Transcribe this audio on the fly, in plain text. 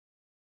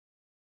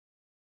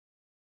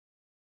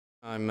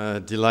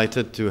I'm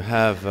delighted to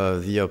have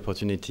the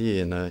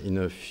opportunity in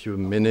a few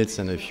minutes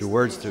and a few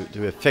words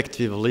to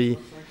effectively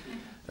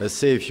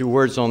say a few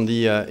words on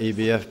the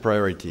ABF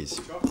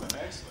priorities.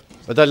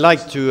 But I'd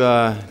like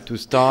to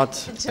start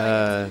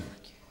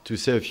to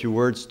say a few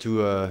words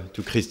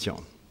to Christian.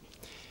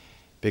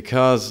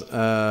 Because,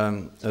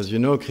 as you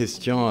know,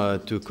 Christian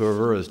took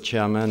over as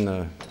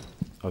chairman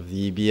of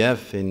the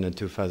EBF in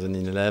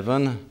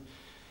 2011.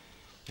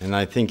 And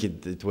I think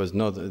it was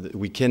not,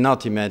 we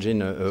cannot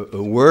imagine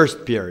a worse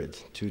period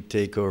to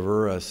take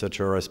over such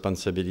a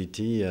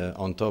responsibility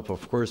on top,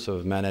 of course,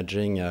 of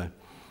managing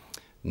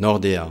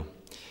Nordea.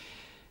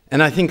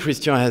 And I think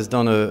Christian has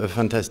done a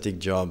fantastic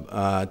job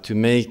to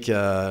make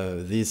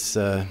this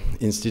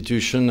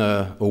institution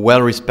a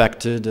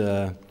well-respected,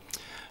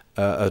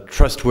 a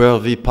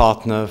trustworthy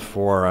partner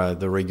for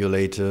the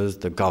regulators,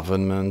 the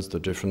governments, the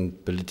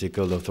different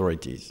political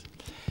authorities.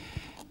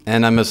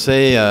 And I must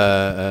say,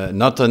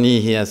 not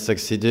only he has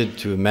succeeded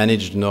to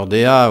manage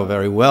Nordea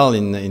very well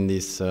in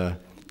this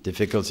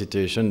difficult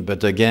situation,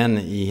 but again,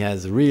 he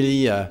has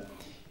really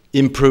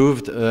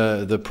improved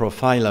the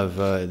profile of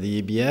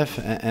the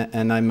EBF.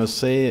 And I must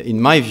say,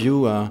 in my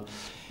view,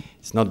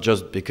 it's not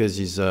just because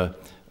he's a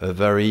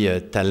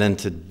very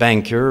talented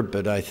banker,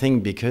 but I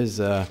think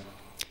because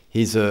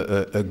he's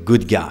a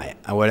good guy.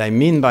 And what I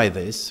mean by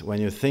this,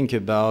 when you think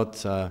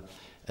about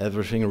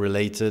everything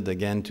related,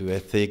 again, to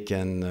ethic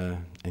and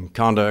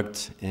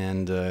conduct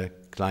and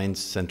client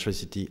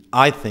centricity,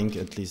 I think,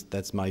 at least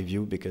that's my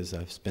view, because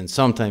I've spent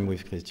some time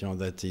with Christian,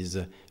 that is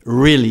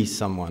really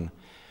someone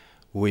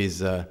who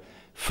is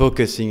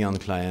focusing on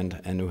client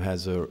and who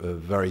has a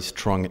very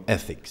strong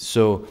ethic.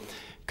 So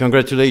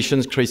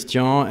congratulations,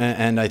 Christian,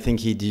 and I think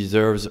he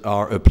deserves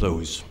our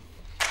applause.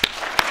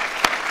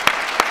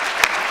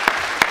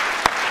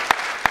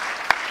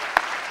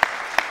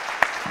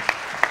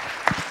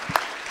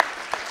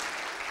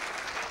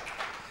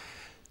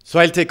 So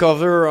I'll take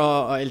over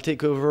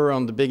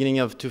on the beginning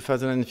of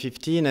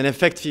 2015, and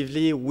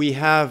effectively we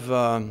have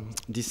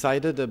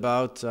decided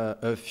about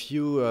a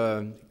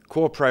few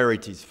core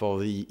priorities for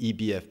the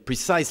EBF,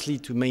 precisely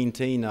to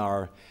maintain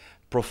our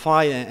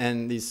profile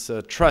and this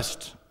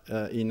trust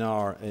in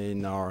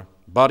our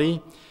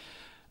body,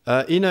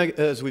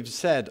 as we've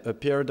said, a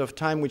period of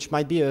time which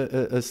might be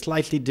a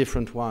slightly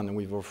different one,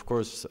 with, of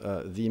course,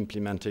 the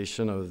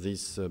implementation of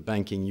this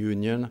banking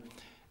union.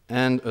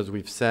 And as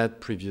we've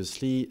said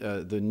previously,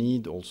 the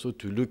need also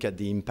to look at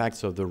the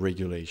impacts of the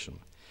regulation.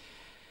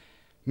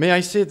 May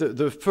I say that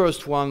the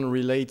first one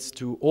relates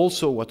to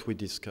also what we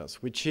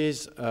discussed, which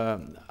is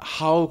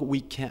how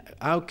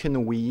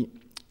can we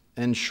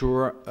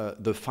ensure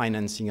the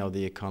financing of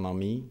the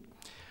economy?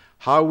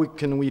 How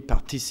can we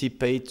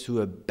participate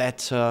to a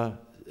better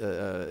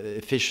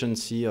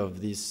efficiency of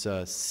this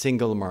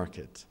single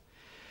market?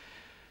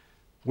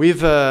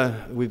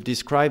 We've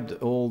described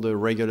all the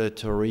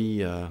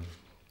regulatory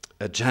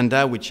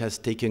agenda which has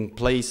taken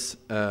place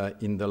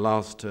in the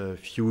last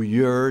few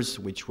years,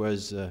 which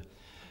was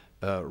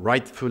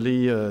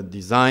rightfully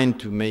designed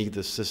to make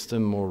the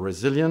system more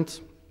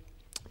resilient,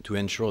 to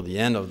ensure the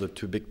end of the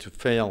too big to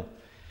fail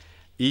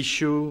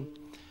issue.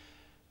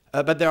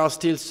 But there are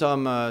still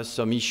some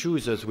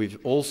issues, as we've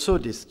also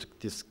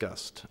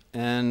discussed.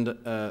 And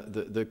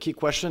the key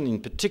question,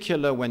 in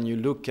particular, when you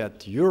look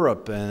at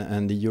Europe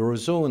and the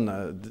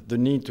Eurozone, the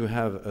need to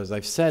have, as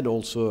I've said,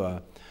 also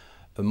a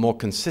more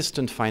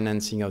consistent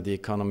financing of the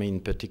economy,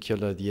 in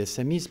particular the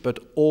SMEs, but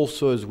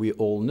also, as we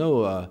all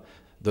know,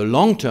 the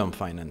long-term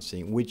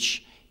financing,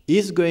 which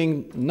is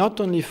going not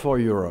only for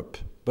Europe,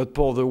 but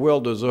for the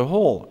world as a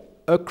whole,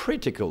 a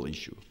critical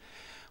issue.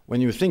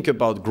 When you think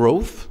about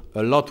growth,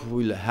 a lot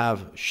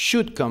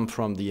should come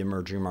from the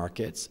emerging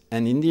markets,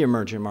 and in the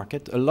emerging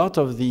market, a lot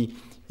of the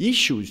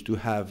issues to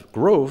have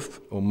growth,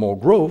 or more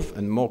growth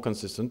and more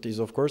consistent, is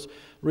of course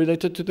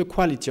related to the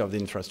quality of the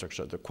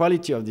infrastructure, the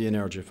quality of the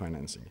energy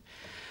financing.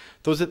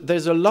 So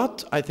there's a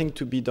lot, I think,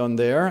 to be done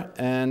there,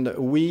 and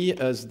we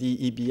as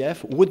the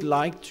EBF would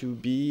like to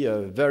be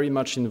very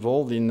much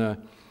involved in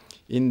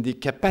the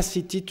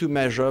capacity to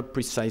measure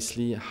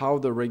precisely how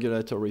the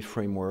regulatory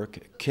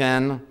framework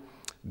can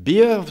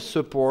be of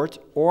support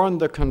or on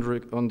the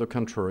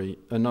contrary,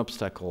 an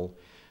obstacle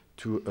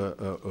to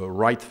a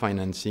right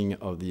financing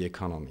of the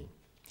economy.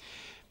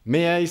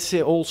 May I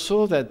say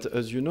also that,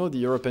 as you know, the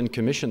European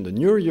Commission, the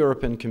new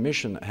European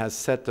Commission, has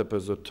set up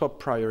as a top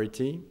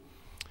priority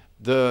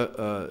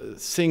the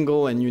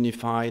single and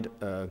unified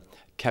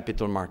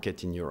capital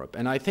market in Europe.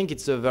 And I think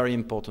it's a very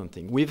important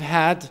thing. We've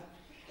had,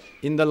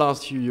 in the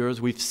last few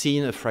years, we've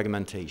seen a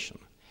fragmentation.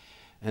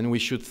 And we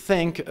should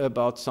think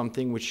about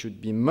something which should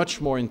be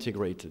much more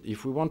integrated.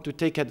 If we want to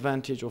take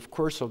advantage, of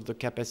course, of the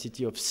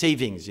capacity of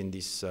savings in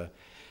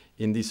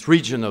this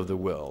region of the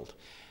world.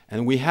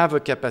 And we have a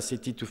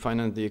capacity to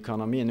finance the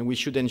economy, and we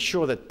should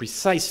ensure that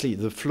precisely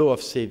the flow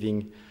of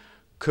saving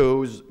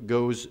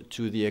goes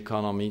to the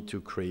economy to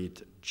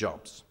create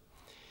jobs.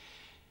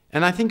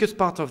 And I think as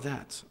part of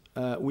that,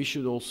 we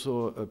should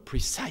also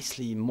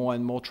precisely more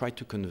and more try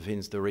to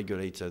convince the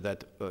regulator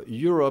that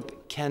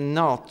Europe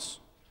cannot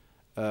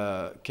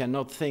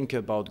cannot think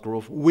about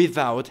growth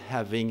without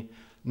having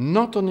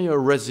not only a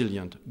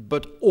resilient,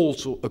 but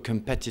also a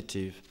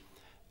competitive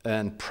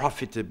and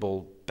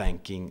profitable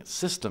banking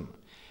system.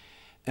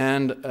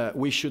 And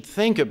we should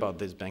think about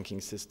this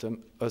banking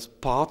system as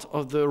part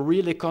of the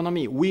real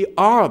economy. We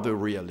are the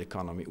real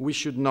economy. We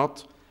should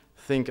not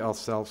think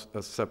ourselves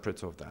as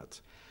separate of that.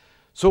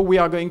 So we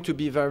are going to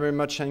be very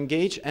much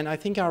engaged, and I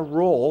think our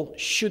role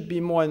should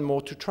be more and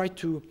more to try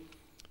to,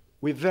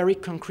 with very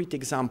concrete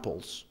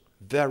examples,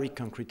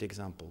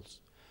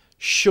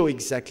 show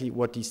exactly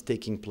what is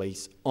taking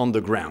place on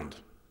the ground,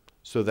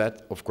 so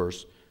that, of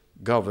course,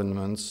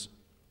 governments,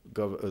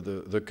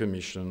 the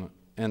Commission,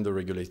 and the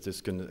regulators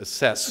can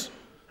assess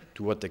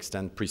to what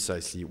extent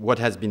precisely what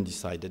has been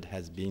decided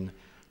has been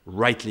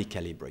rightly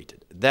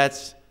calibrated.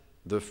 That's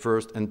the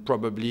first and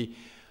probably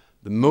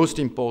the most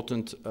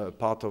important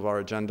part of our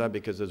agenda,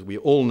 because as we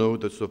all know,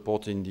 the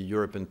support in the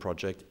European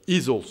project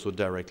is also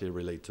directly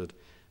related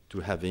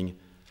to having,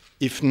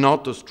 if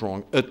not a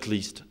strong, at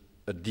least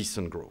a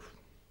decent growth.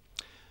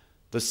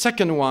 The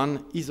second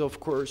one is, of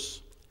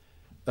course,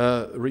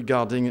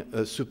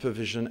 regarding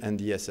supervision and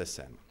the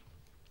SSM.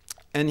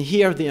 And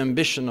here the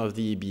ambition of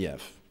the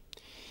EBF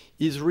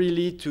is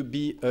really to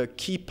be a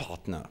key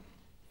partner.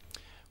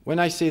 When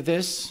I say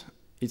this,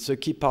 it's a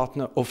key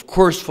partner, of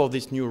course, for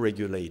this new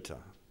regulator,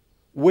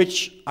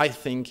 which I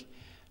think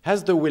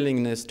has the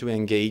willingness to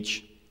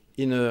engage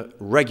in a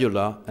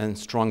regular and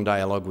strong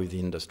dialogue with the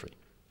industry.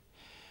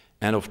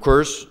 And of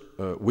course,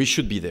 we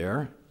should be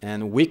there,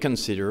 and we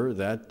consider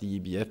that the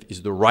EBF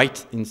is the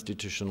right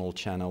institutional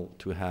channel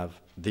to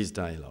have this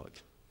dialogue.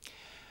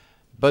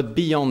 But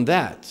beyond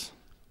that,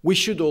 we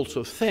should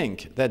also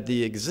think that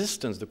the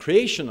existence, the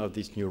creation of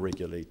this new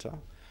regulator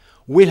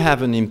will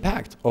have an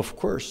impact, of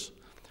course,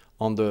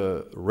 on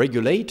the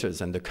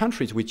regulators and the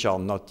countries which are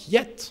not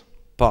yet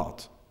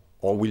part,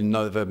 or will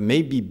never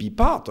maybe be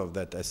part of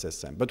that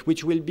SSM, but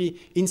which will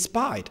be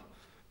inspired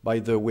by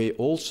the way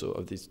also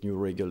of this new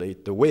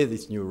regulator, the way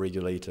this new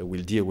regulator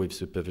will deal with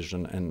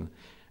supervision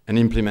and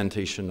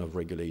implementation of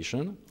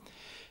regulation.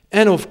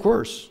 And of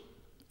course,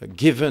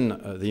 given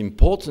the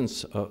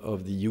importance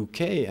of the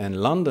UK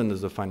and London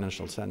as a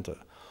financial center,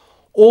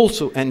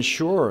 also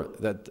ensure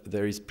that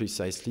there is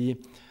precisely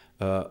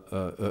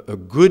a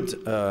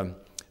good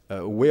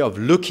way of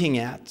looking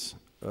at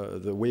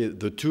the way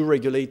the two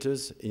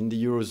regulators in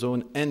the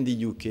Eurozone and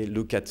the UK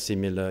look at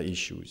similar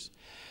issues.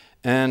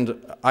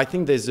 And I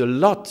think there's a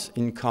lot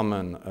in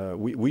common.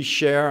 We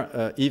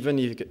share, even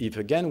if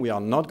again, we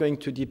are not going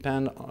to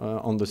depend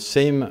on the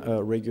same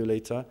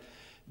regulator,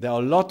 there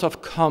are a lot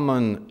of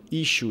common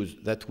issues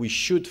that we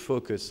should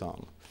focus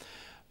on.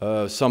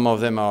 Some of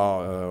them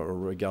are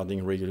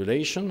regarding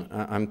regulation.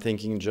 I'm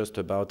thinking just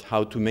about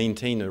how to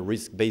maintain a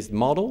risk-based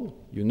model.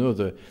 You know,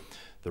 the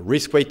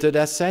risk-weighted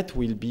asset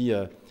will be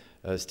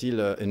still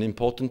an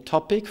important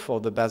topic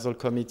for the Basel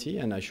Committee,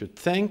 and I should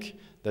think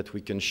that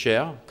we can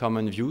share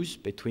common views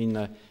between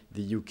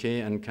the UK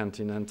and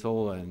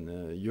continental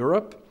and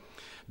Europe.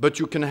 But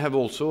you can have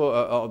also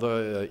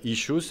other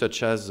issues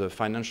such as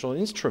financial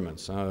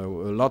instruments. A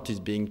lot is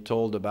being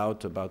told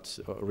about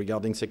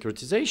regarding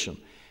securitization.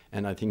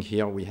 And I think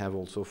here we have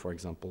also, for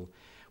example,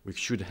 we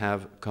should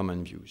have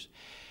common views.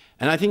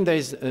 And I think there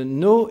is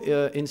no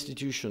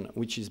institution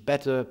which is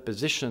better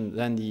positioned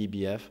than the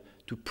EBF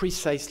to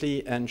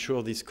precisely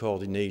ensure this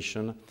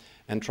coordination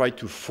and try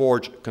to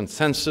forge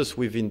consensus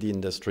within the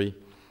industry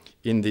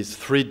in these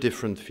three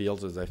different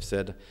fields, as I've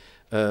said,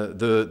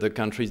 the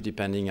countries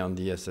depending on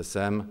the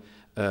SSM,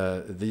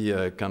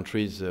 the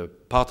countries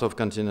part of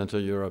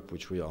continental Europe,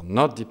 which we are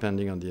not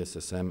depending on the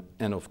SSM,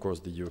 and of course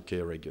the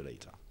UK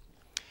regulator.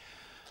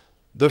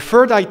 The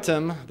third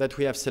item that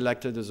we have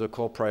selected as a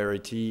core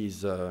priority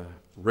is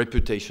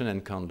reputation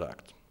and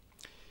conduct.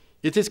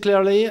 It is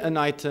clearly an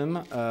item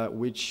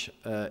which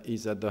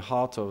is at the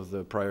heart of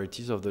the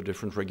priorities of the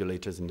different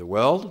regulators in the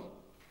world.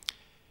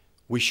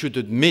 We should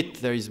admit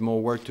there is more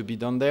work to be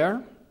done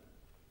there,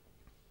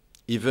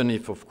 even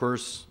if, of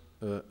course,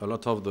 a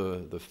lot of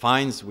the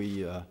fines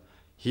we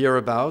hear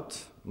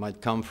about might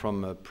come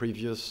from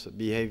previous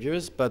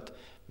behaviors. But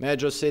may I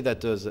just say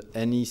that as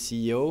any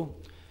CEO,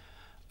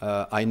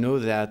 I know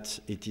that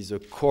it is a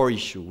core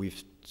issue.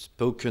 We've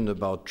spoken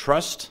about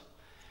trust.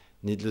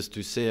 Needless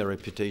to say, a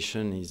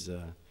reputation is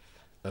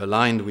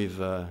aligned with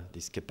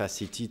this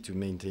capacity to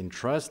maintain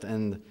trust,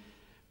 and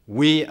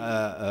we,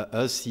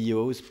 as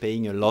CEOs,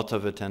 paying a lot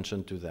of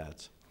attention to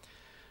that.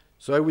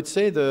 So I would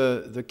say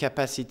the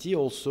capacity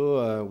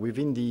also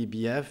within the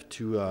EBF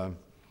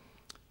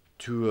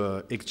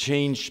to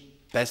exchange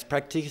best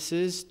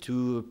practices,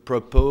 to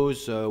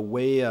propose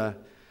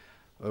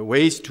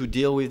ways to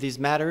deal with these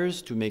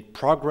matters, to make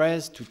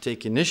progress, to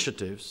take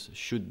initiatives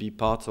should be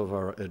part of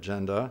our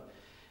agenda.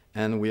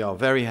 And we are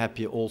very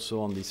happy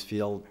also on this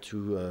field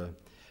to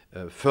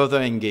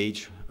further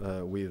engage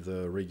with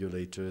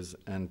regulators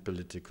and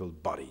political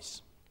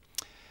bodies.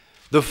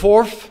 The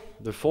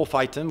fourth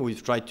item,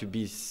 we've tried to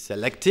be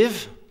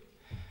selective,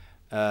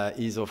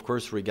 is of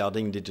course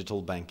regarding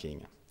digital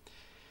banking.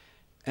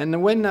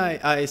 And when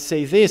I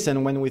say this,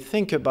 and when we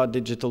think about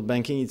digital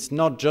banking, it's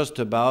not just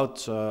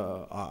about,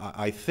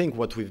 I think,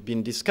 what we've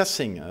been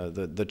discussing,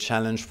 the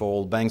challenge for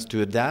all banks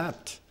to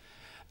adapt,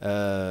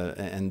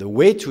 and the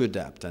way to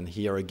adapt. And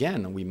here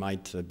again, we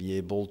might be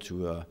able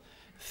to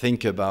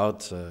think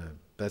about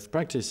best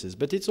practices.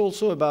 But it's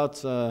also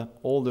about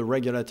all the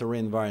regulatory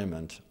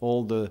environment,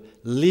 all the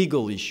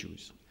legal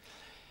issues.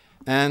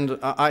 And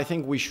I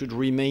think we should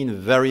remain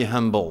very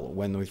humble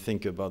when we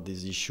think about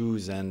these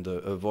issues and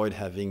avoid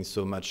having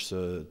so much,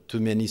 too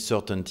many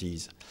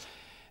certainties.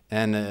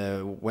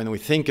 And when we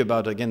think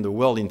about, again, the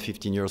world in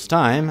 15 years'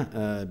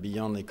 time,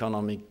 beyond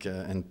economic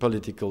and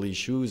political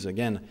issues,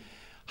 again,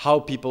 how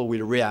people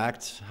will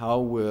react,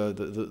 how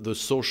the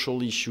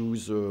social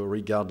issues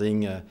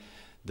regarding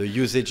the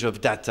usage of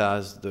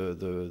data,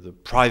 the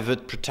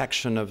private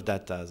protection of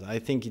data. I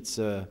think it's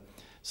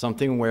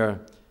something where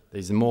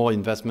there's more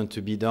investment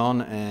to be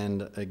done,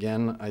 and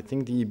again, I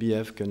think the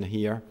EBF can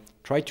here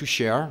try to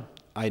share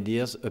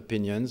ideas,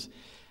 opinions,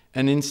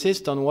 and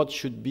insist on what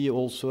should be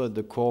also at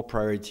the core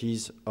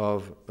priorities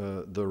of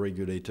the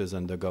regulators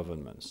and the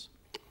governments.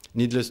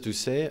 Needless to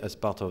say, as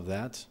part of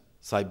that,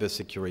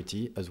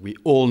 cybersecurity, as we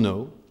all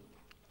know,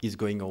 is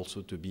going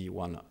also to be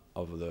one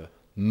of the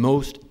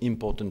most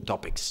important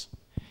topics.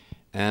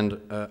 And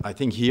I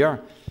think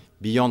here,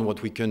 beyond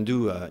what we can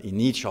do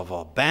in each of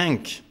our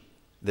banks,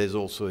 there's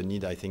also a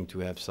need, I think, to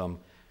have some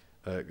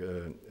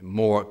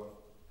more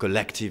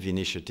collective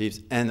initiatives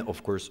and,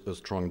 of course, a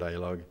strong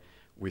dialogue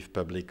with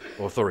public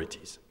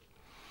authorities.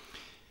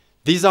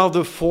 These are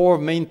the four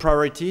main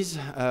priorities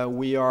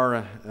we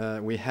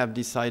have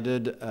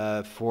decided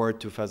for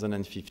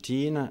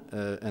 2015,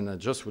 and I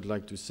just would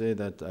like to say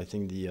that I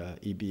think the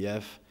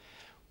EBF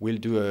will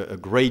do a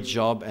great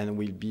job and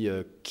will be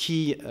a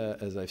key,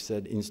 as I've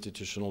said,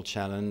 institutional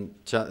channel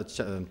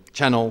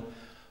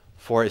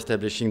for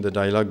establishing the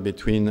dialogue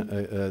between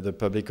the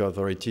public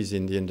authorities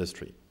in the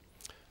industry.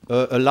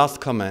 A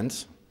last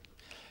comment.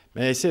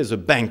 May I say, as a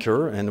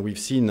banker, and we've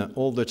seen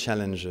all the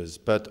challenges,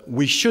 but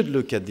we should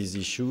look at these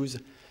issues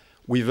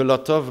with a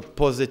lot of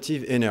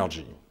positive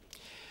energy.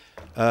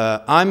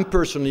 I'm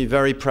personally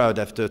very proud,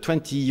 after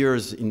 20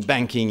 years in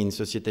banking in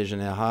Société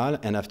Générale,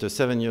 and after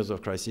 7 years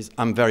of crisis,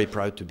 I'm very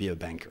proud to be a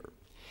banker.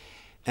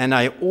 And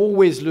I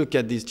always look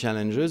at these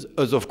challenges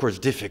as, of course,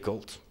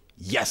 difficult.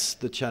 Yes,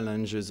 the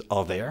challenges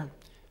are there,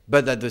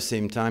 but at the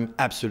same time,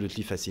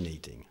 absolutely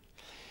fascinating.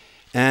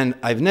 And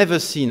I've never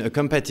seen a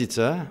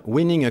competitor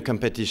winning a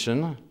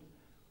competition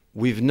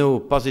with no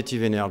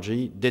positive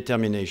energy,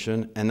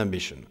 determination, and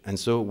ambition. And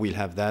so we'll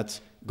have that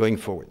going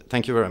forward.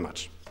 Thank you very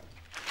much.